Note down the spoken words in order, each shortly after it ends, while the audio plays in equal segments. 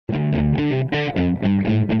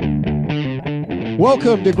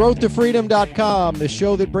Welcome to growthtofreedom.com, the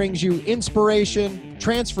show that brings you inspiration,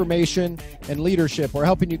 transformation, and leadership. We're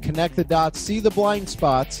helping you connect the dots, see the blind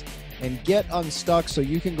spots, and get unstuck so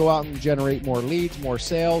you can go out and generate more leads, more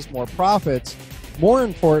sales, more profits. More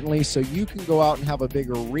importantly, so you can go out and have a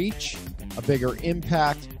bigger reach, a bigger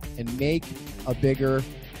impact, and make a bigger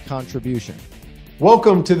contribution.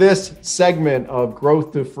 Welcome to this segment of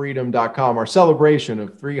growthtofreedom.com, our celebration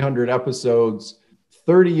of 300 episodes,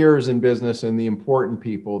 30 years in business, and the important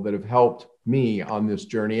people that have helped me on this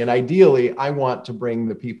journey. And ideally, I want to bring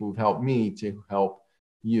the people who've helped me to help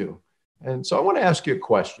you. And so I want to ask you a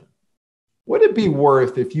question. Would it be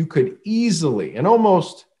worth if you could easily and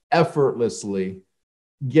almost effortlessly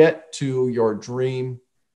get to your dream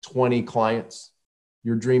 20 clients,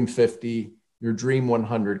 your dream 50, your dream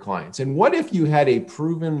 100 clients? And what if you had a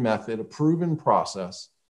proven method, a proven process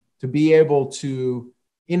to be able to,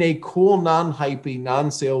 in a cool, non-hypey,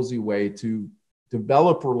 non-salesy way, to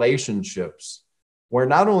develop relationships where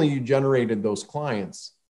not only you generated those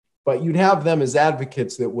clients, but you'd have them as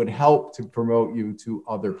advocates that would help to promote you to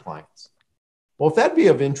other clients? Well, if that'd be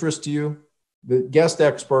of interest to you, the guest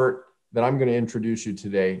expert that I'm going to introduce you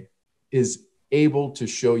today is able to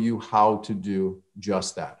show you how to do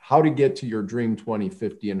just that, how to get to your dream 20,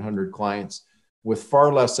 50, and 100 clients with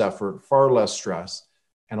far less effort, far less stress,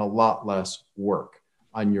 and a lot less work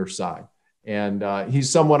on your side. And he's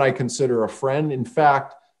someone I consider a friend. In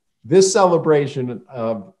fact, this celebration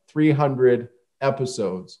of 300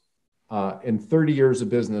 episodes and 30 years of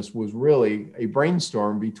business was really a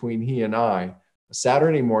brainstorm between he and I, a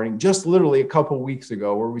Saturday morning, just literally a couple of weeks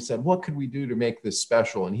ago, where we said, what could we do to make this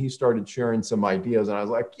special? And he started sharing some ideas, and I was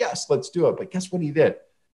like, yes, let's do it. But guess what he did?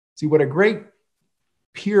 See, what a great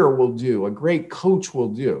peer will do, a great coach will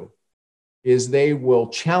do, is they will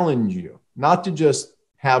challenge you, not to just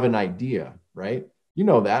have an idea, right? You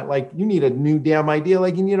know that, like you need a new damn idea,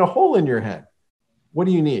 like you need a hole in your head. What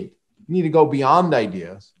do you need? You need to go beyond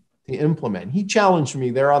ideas to implement. He challenged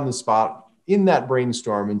me there on the spot in that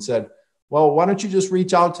brainstorm and said, well, why don't you just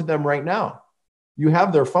reach out to them right now? You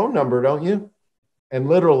have their phone number, don't you? And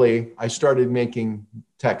literally, I started making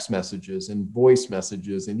text messages and voice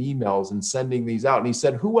messages and emails and sending these out. And he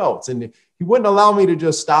said, who else? And he wouldn't allow me to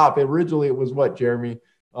just stop. Originally, it was what, Jeremy?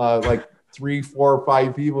 Like 3, 4,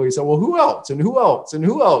 5 people. He said, well, who else? And who else? And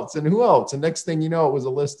who else? And who else? And next thing you know, it was a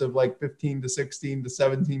list of like 15 to 16 to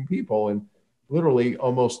 17 people. And literally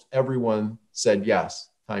almost everyone said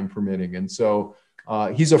yes, time permitting. And so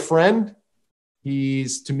he's a friend.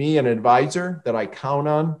 He's, to me, an advisor that I count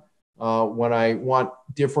on when I want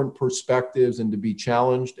different perspectives and to be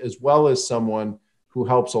challenged, as well as someone who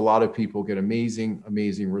helps a lot of people get amazing,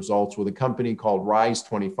 amazing results with a company called Rise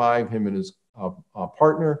 25. Him and his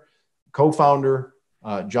partner, co-founder,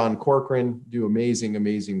 John Corcoran, do amazing,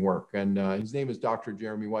 amazing work. And his name is Dr.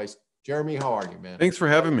 Jeremy Weisz. Jeremy, how are you, man? Thanks for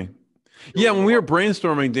having me. Yeah, when we were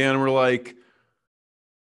brainstorming, Dan, we're like,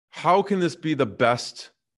 how can this be the best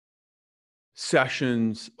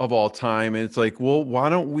sessions of all time? And it's like, well, why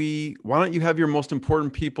don't you have your most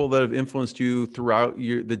important people that have influenced you throughout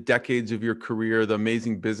the decades of your career, the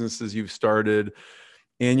amazing businesses you've started?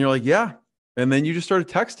 And you're like, yeah. And then you just started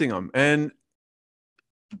texting them. And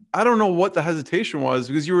I don't know what the hesitation was,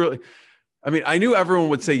 because you were, I mean, I knew everyone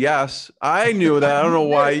would say yes. I knew that. I don't know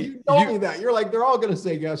why. You told me that. You're like, they're all going to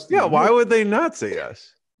say yes to yeah, you. Why would they not say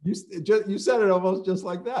yes? You said it almost just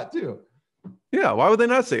like that too. Yeah, why would they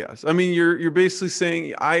not say yes? I mean, you're basically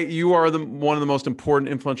saying you are one of the most important,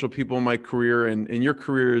 influential people in my career, and your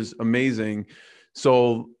career is amazing.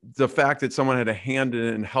 So the fact that someone had a hand in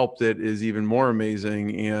it and helped it is even more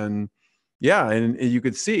amazing. And yeah, and you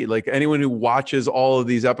could see, like, anyone who watches all of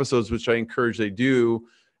these episodes, which I encourage they do,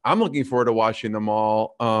 I'm looking forward to watching them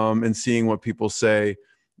all and seeing what people say.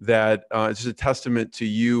 That it's just a testament to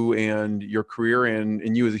you and your career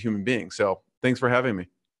and you as a human being. So thanks for having me.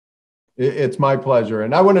 It's my pleasure.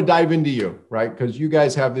 And I want to dive into you, right? Because you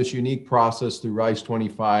guys have this unique process through Rise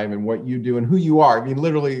 25 and what you do and who you are. I mean,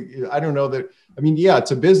 literally, I don't know that, I mean, yeah,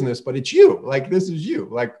 it's a business, but it's you. Like, this is you.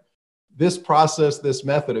 Like, this process, this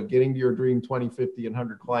method of getting to your dream 20, 50, and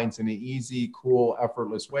 100 clients in an easy, cool,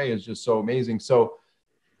 effortless way is just so amazing. So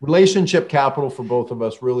relationship capital for both of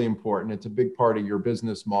us, really important. It's a big part of your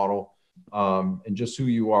business model. And just who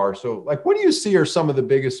you are. So, like, what do you see are some of the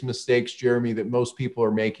biggest mistakes, Jeremy, that most people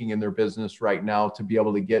are making in their business right now to be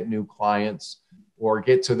able to get new clients or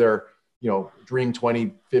get to their, dream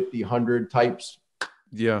 20, 50, 100 types?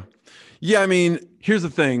 Yeah. I mean, here's the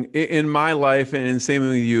thing. In my life, and same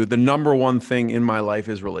with you, the number one thing in my life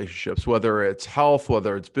is relationships, whether it's health,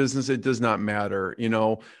 whether it's business, it does not matter.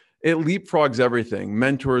 it leapfrogs everything: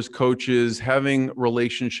 mentors, coaches, having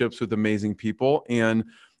relationships with amazing people. And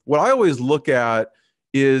what I always look at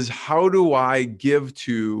is, how do I give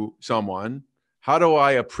to someone? How do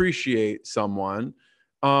I appreciate someone?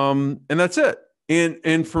 And that's it.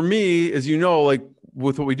 And for me, as you know, like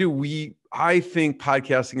with what we do, I think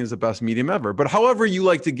podcasting is the best medium ever. But however you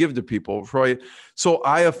like to give to people, right? So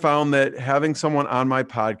I have found that having someone on my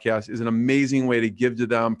podcast is an amazing way to give to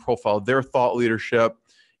them, profile their thought leadership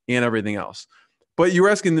and everything else. But you're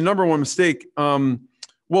asking the number one mistake. Well,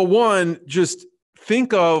 one, just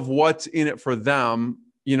think of what's in it for them.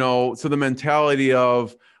 So the mentality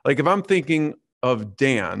of, like, if I'm thinking of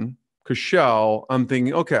Dan Kuschell, I'm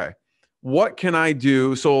thinking, okay, what can I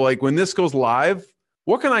do? So like when this goes live,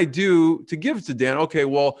 what can I do to give to Dan? Okay,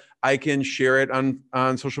 well, I can share it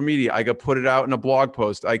on social media. I can put it out in a blog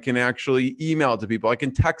post. I can actually email it to people. I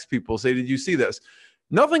can text people, say, did you see this?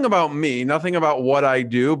 Nothing about me, nothing about what I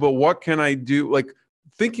do, but what can I do? Like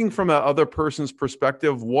thinking from the other person's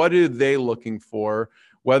perspective, what are they looking for?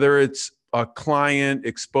 Whether it's a client,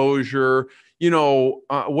 exposure,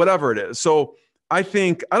 whatever it is. So I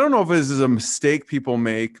don't know if this is a mistake people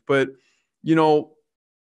make, but,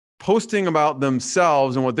 posting about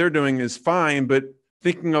themselves and what they're doing is fine, but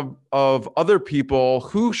thinking of other people,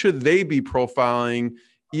 who should they be profiling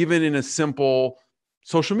even in a simple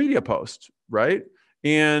social media post, right?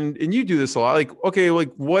 And you do this a lot. Like, okay,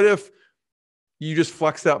 like what if you just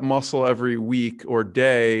flex that muscle every week or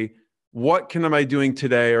day? What am I doing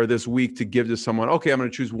today or this week to give to someone? Okay, I'm going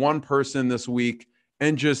to choose one person this week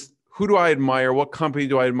and just, who do I admire? What company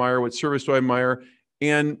do I admire? What service do I admire?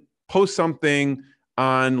 And post something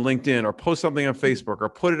on LinkedIn or post something on Facebook or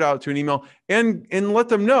put it out to an email and let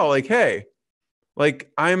them know, like, hey, like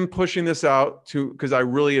I'm pushing this out because I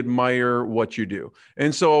really admire what you do.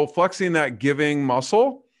 And so flexing that giving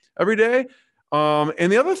muscle every day.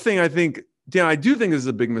 And the other thing I think, Dan, I do think is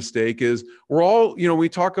a big mistake is we're all, we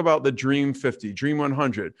talk about the Dream 50, Dream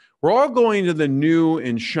 100. We're all going to the new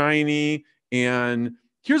and shiny. And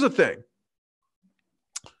here's the thing.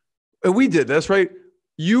 And we did this, right?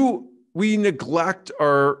 We neglect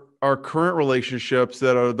our current relationships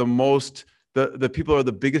that are the people are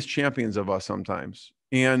the biggest champions of us sometimes.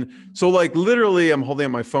 And so like literally I'm holding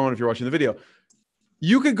up my phone if you're watching the video.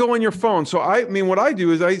 You could go on your phone. So what I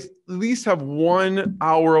do is I at least have 1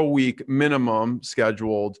 hour a week minimum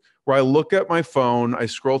scheduled where I look at my phone, I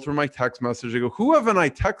scroll through my text message, I go, who haven't I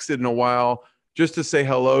texted in a while just to say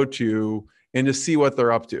hello to and to see what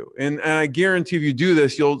they're up to. And I guarantee if you do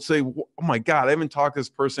this, you'll say, oh my God, I haven't talked to this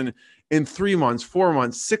person in 3 months, 4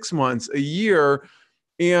 months, 6 months, a year.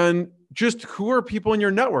 And just who are people in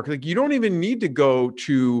your network? Like you don't even need to go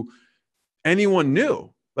to anyone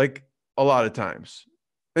new, like a lot of times.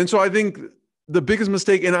 And so I think the biggest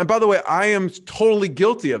mistake, and by the way, I am totally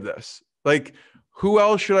guilty of this. Like who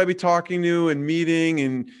else should I be talking to and meeting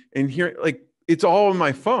and hearing? Like it's all on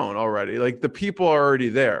my phone already. Like the people are already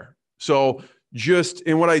there. So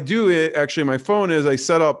and what I do actually on my phone is I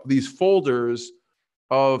set up these folders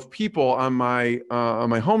of people on my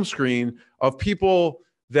home screen of people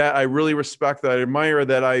that I really respect, that I admire,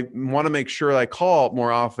 that I want to make sure I call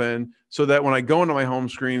more often so that when I go into my home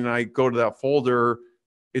screen and I go to that folder,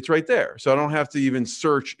 it's right there. So I don't have to even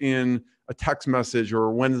search in a text message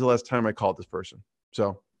or when's the last time I called this person.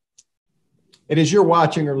 So. And as you're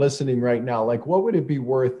watching or listening right now, like what would it be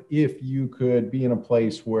worth if you could be in a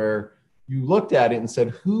place where you looked at it and said,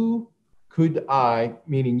 who could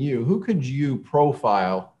you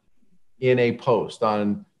profile in a post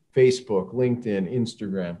on Facebook, LinkedIn,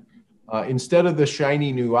 Instagram? Instead of the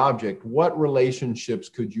shiny new object, what relationships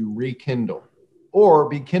could you rekindle or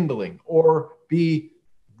be kindling or be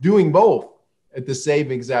doing both at the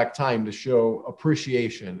same exact time to show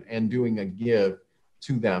appreciation and doing a give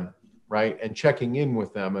to them, right? And checking in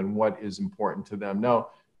with them and what is important to them. Now,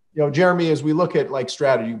 Jeremy, as we look at like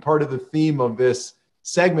strategy, part of the theme of this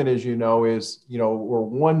segment, as you know, is, we're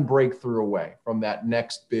one breakthrough away from that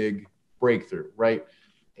next big breakthrough, right?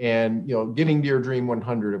 And, getting to your Dream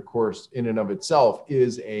 100, of course, in and of itself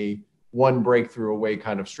is a one breakthrough away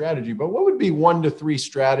kind of strategy. But what would be 1 to 3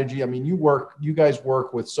 strategy? I mean, you guys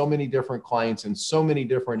work with so many different clients in so many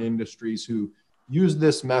different industries who use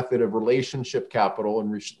this method of relationship capital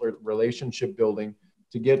and relationship building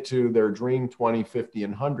to get to their Dream 20, 50,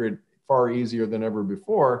 and 100 far easier than ever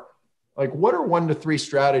before. Like, what are 1 to 3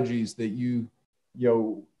 strategies that you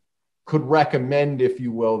could recommend, if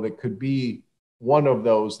you will, that could be one of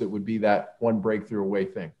those that would be that one breakthrough away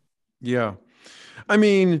thing? Yeah. I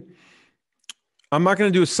mean, I'm not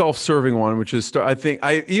going to do a self-serving one, which is, I think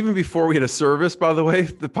even before we had a service, by the way,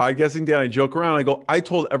 the podcasting day, I joke around. I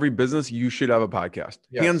told every business you should have a podcast,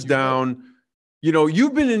 yes, hands down. You know,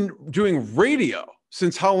 you've been doing radio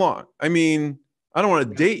since how long? I mean, I don't want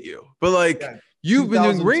to date you, but like you've been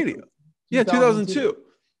doing radio. Yeah. 2002.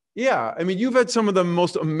 Yeah. I mean, you've had some of the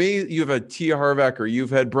most amazing, you've had Tia Harvecker, you've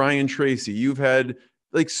had Brian Tracy, you've had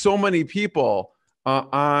like so many people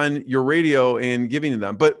on your radio and giving to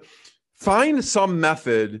them, but find some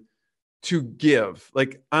method to give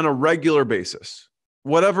like on a regular basis,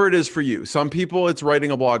 whatever it is for you. Some people it's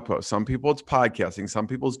writing a blog post. Some people it's podcasting. Some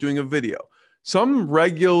people it's doing a video, some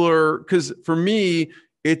regular. Cause for me,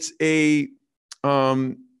 it's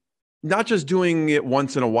not just doing it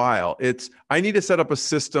once in a while. I need to set up a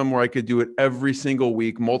system where I could do it every single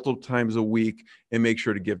week, multiple times a week, and make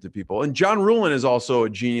sure to give to people. And John Ruhlin is also a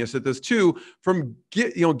genius at this too, from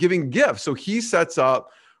giving gifts. So he sets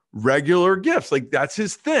up regular gifts. Like that's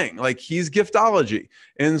his thing. Like he's giftology.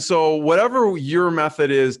 And so whatever your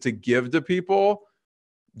method is to give to people,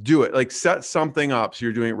 do it. Like set something up so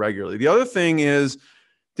you're doing it regularly. The other thing is,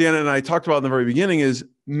 Dan and I talked about in the very beginning, is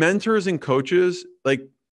mentors and coaches. Like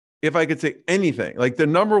if I could say anything, like the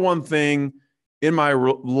number one thing in my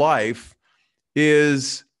life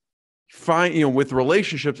is with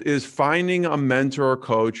relationships is finding a mentor or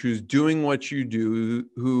coach who's doing what you do,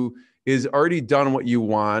 who is already done what you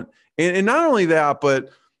want. And not only that, but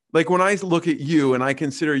like when I look at you and I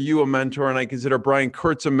consider you a mentor and I consider Brian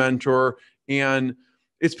Kurtz a mentor, and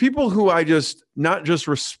it's people who I just not just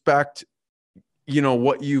respect,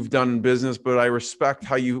 what you've done in business, but I respect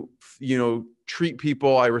how you treat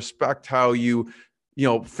people. I respect how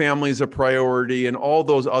family's a priority and all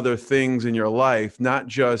those other things in your life, not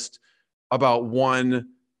just about one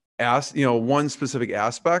specific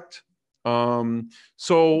aspect.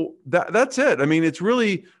 So that's it. I mean, it's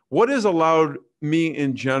really what has allowed me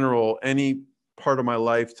in general, any part of my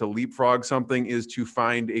life to leapfrog something is to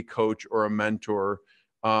find a coach or a mentor.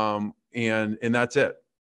 And that's it.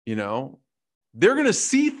 They're going to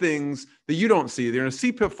see things that you don't see. They're going to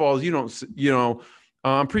see pitfalls. You don't,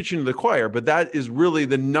 I'm preaching to the choir, but that is really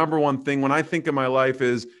the number one thing when I think of my life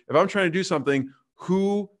is if I'm trying to do something,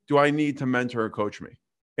 who do I need to mentor or coach me?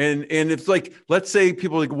 And it's like, let's say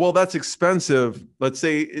people are like, well, that's expensive. Let's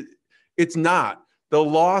say it's not. The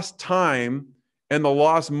lost time and the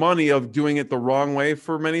lost money of doing it the wrong way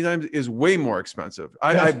for many times is way more expensive.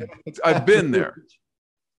 I've been there,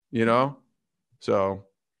 so.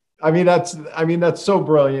 I mean, that's so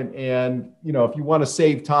brilliant. And, if you want to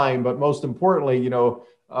save time, but most importantly,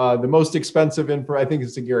 the most expensive I think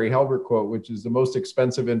it's a Gary Halbert quote, which is the most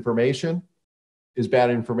expensive information is bad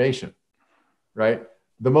information, right?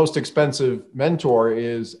 The most expensive mentor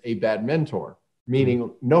is a bad mentor,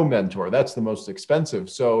 meaning no mentor. That's the most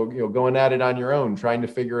expensive. So, going at it on your own, trying to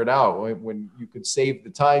figure it out when you could save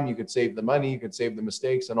the time, you could save the money, you could save the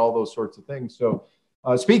mistakes and all those sorts of things. So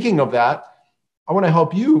speaking of that, I want to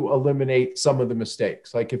help you eliminate some of the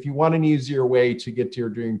mistakes. Like if you want an easier way to get to your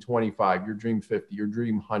dream 25, your dream 50, your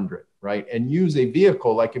dream 100, right? And use a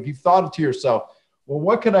vehicle. Like if you've thought to yourself, well,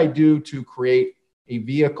 what could I do to create a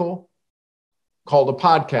vehicle called a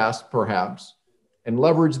podcast, perhaps, and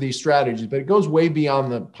leverage these strategies? But it goes way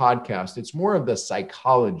beyond the podcast. It's more of the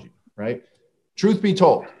psychology, right? Truth be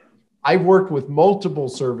told, I've worked with multiple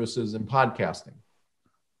services in podcasting,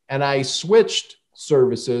 and I switched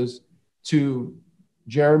services to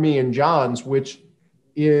Jeremy and John's, which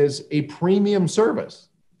is a premium service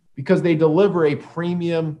because they deliver a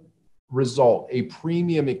premium result, a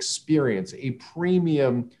premium experience, a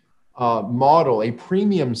premium model, a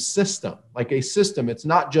premium system, like a system. It's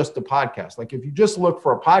not just a podcast. Like if you just look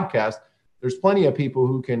for a podcast, there's plenty of people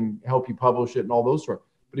who can help you publish it and all those sorts.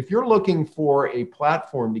 But if you're looking for a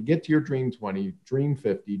platform to get to your dream 20, dream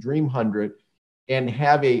 50, dream 100, and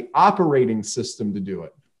have a operating system to do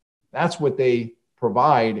it, that's what they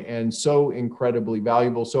provide, and so incredibly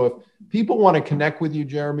valuable. So if people want to connect with you,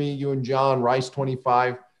 Jeremy, you and John, Weisz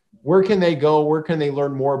 25, where can they go? Where can they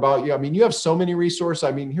learn more about you? I mean, you have so many resources.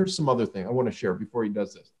 I mean, here's some other thing I want to share before he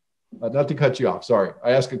does this. Not to cut you off. Sorry.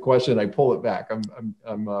 I ask a question, I pull it back.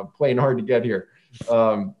 I'm playing hard to get here.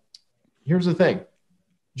 Here's the thing.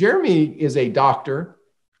 Jeremy is a doctor,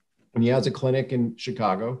 and he has a clinic in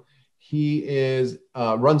Chicago. He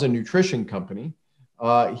runs a nutrition company.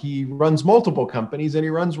 He runs multiple companies, and he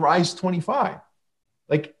runs Rise 25.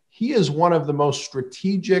 Like he is one of the most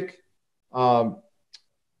strategic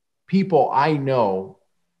people I know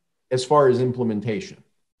as far as implementation,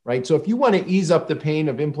 right? So if you want to ease up the pain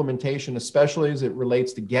of implementation, especially as it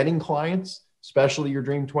relates to getting clients, especially your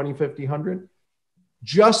dream 20, 50, 100,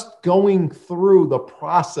 just going through the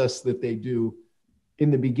process that they do in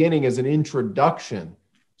the beginning as an introduction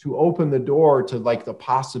to open the door to like the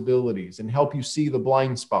possibilities and help you see the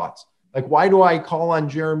blind spots. Like, why do I call on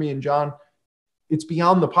Jeremy and John? It's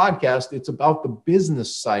beyond the podcast. It's about the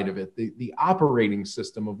business side of it, the operating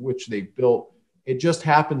system of which they built. It just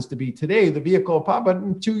happens to be today the vehicle of pop, but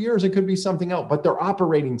in 2 years, it could be something else. But their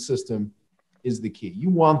operating system is the key. You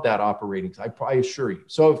want that operating, I assure you.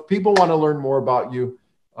 So if people want to learn more about you,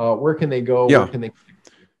 where can they go? Yeah. Where can they?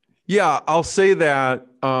 Yeah, I'll say that.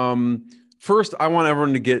 First, I want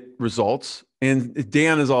everyone to get results. And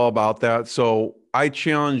Dan is all about that. So I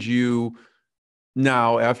challenge you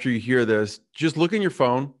now, after you hear this, just look in your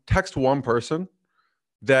phone, text one person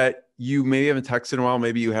that you maybe haven't texted in a while,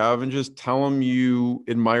 maybe you have, and just tell them you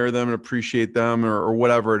admire them and appreciate them or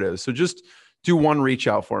whatever it is. So just do one reach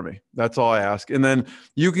out for me. That's all I ask. And then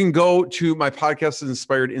you can go to my podcast,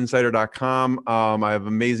 inspiredinsider.com. I have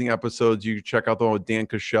amazing episodes. You can check out the one with Dan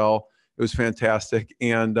Kuschell. It was fantastic.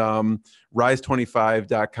 And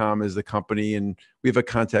rise25.com is the company, and we have a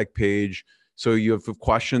contact page. So you have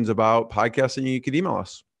questions about podcasting, you can email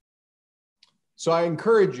us. So I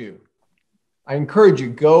encourage you,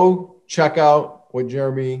 go check out what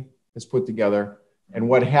Jeremy has put together and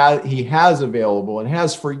what he has available and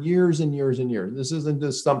has for years and years and years. This isn't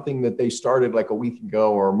just something that they started like a week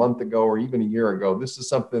ago or a month ago or even a year ago. This is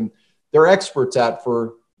something they're experts at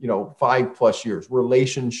for 5+ years.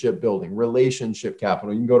 Relationship building, relationship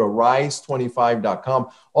capital. You can go to rise25.com.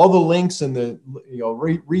 All the links and the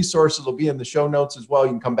resources will be in the show notes as well.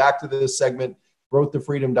 You can come back to this segment,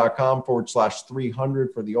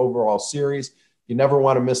 growthtofreedom.com/300 for the overall series. You never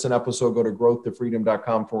want to miss an episode. Go to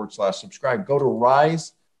growthtofreedom.com/subscribe. Go to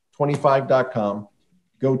rise25.com.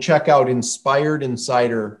 Go check out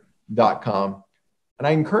inspiredinsider.com. And I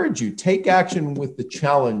encourage you, take action with the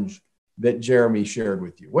challenge that Jeremy shared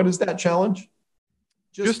with you. What is that challenge?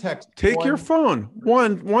 Just take your phone,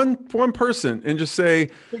 one person, and just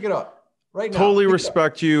say, pick it up right now. Totally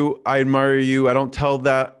respect you. I admire you. I don't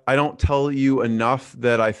tell you enough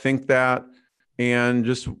that I think that, and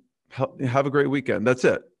just have a great weekend. That's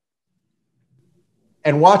it.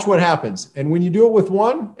 And watch what happens. And when you do it with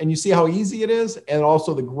one and you see how easy it is, and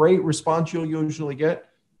also the great response you'll usually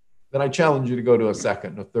get, then I challenge you to go to a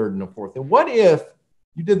second, a third, and a fourth. And what if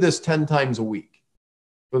you did this 10 times a week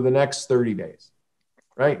for the next 30 days,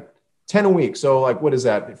 right? 10 a week. So like, what is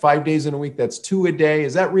that? 5 days in a week, that's 2 a day.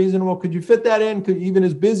 Is that reasonable? Could you fit that in? Even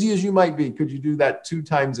as busy as you might be, could you do that 2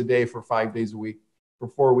 times a day for 5 days a week for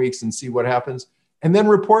 4 weeks and see what happens? And then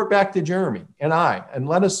report back to Jeremy and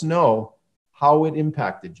let us know how it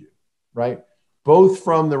impacted you, right? Both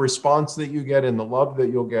from the response that you get and the love that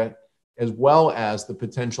you'll get, as well as the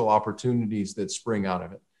potential opportunities that spring out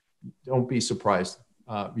of it. Don't be surprised.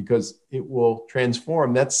 Because it will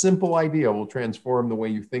transform. That simple idea will transform the way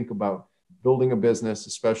you think about building a business,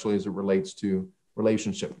 especially as it relates to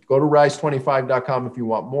relationships. Go to rise25.com if you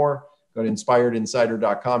want more. Go to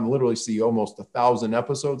inspiredinsider.com. Literally see almost 1,000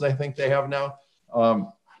 episodes, I think they have now, and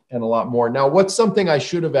a lot more. Now, what's something I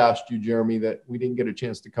should have asked you, Jeremy, that we didn't get a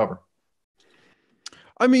chance to cover?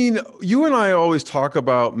 I mean, you and I always talk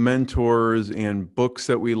about mentors and books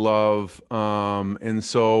that we love. And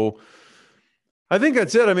so I think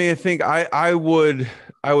that's it. I mean, I think I would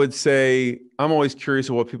say I'm always curious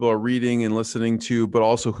of what people are reading and listening to, but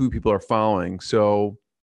also who people are following. So,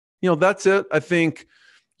 that's it. I think,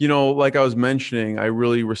 like I was mentioning, I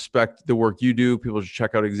really respect the work you do. People should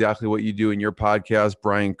check out exactly what you do in your podcast.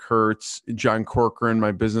 Brian Kurtz, John Corcoran,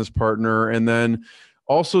 my business partner, and then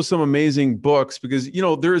also some amazing books because,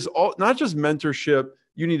 there's not just mentorship.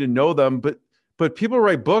 You need to know them, but people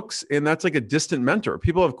write books and that's like a distant mentor.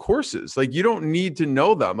 People have courses. Like you don't need to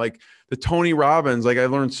know them. Like the Tony Robbins, like I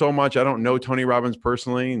learned so much. I don't know Tony Robbins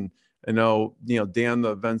personally. And I know, Dan,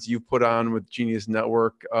 the events you've put on with Genius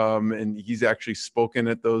Network, and he's actually spoken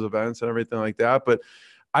at those events and everything like that. But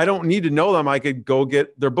I don't need to know them. I could go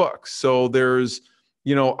get their books. So there's,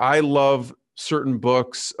 I love certain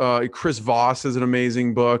books. Chris Voss is an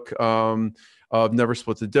amazing book of Never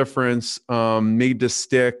Split the Difference, Made to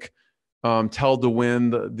Stick. Tell to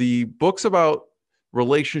Win, the books about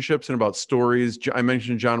relationships and about stories. I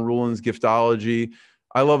mentioned John Ruhlin's Giftology.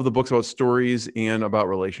 I love the books about stories and about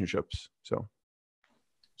relationships. So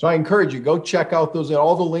I encourage you, go check out those.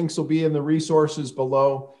 All the links will be in the resources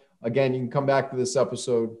below. Again, you can come back to this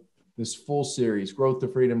episode, this full series,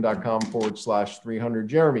 growthtofreedom.com/300.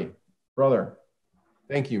 Jeremy, brother,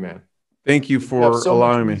 thank you, man. Thank you for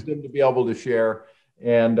allowing me to be able to share.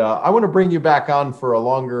 And I want to bring you back on for a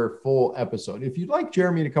longer, full episode. If you'd like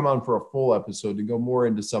Jeremy to come on for a full episode to go more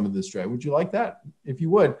into some of this strategy, would you like that? If you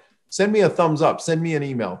would, send me a thumbs up, send me an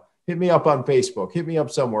email, hit me up on Facebook, hit me up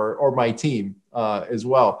somewhere, or my team, as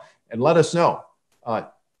well. And let us know.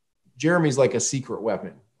 Jeremy's like a secret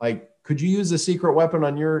weapon. Like, could you use a secret weapon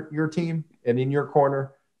on your team and in your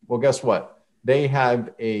corner? Well, guess what? They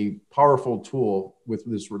have a powerful tool with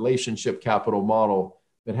this relationship capital model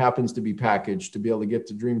that happens to be packaged to be able to get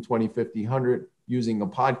to Dream 20, 50, 100 using a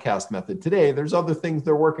podcast method. Today, there's other things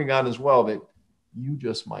they're working on as well that you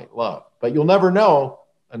just might love, but you'll never know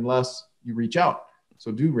unless you reach out.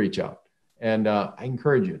 So do reach out. And I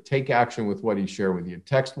encourage you, take action with what he shared with you.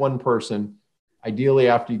 Text one person, ideally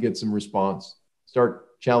after you get some response.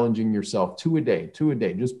 Start challenging yourself 2 a day.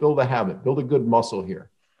 Just build a habit, build a good muscle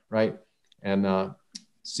here, right? And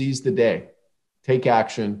seize the day, take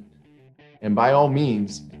action, and by all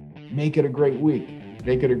means, make it a great week.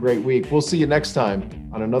 We'll see you next time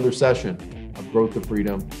on another session of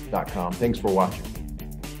growthtofreedom.com. Thanks for watching.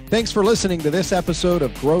 Thanks for listening to this episode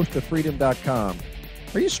of growthtofreedom.com.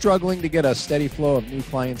 Are you struggling to get a steady flow of new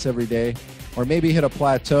clients every day? Or maybe hit a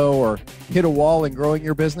plateau or hit a wall in growing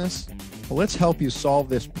your business? Well, let's help you solve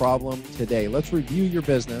this problem today. Let's review your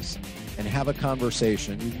business and have a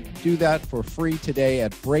conversation. You can do that for free today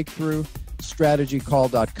at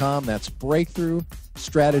breakthroughstrategycall.com. That's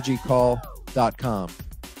breakthroughstrategycall.com.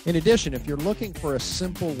 In addition, if you're looking for a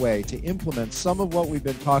simple way to implement some of what we've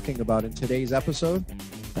been talking about in today's episode,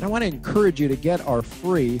 then I want to encourage you to get our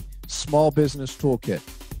free small business toolkit.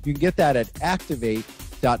 You can get that at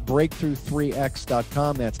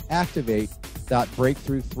activate.breakthrough3x.com. That's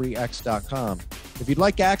activate.breakthrough3x.com. If you'd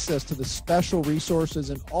like access to the special resources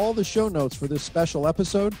and all the show notes for this special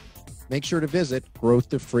episode, make sure to visit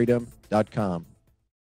growthtofreedom.com.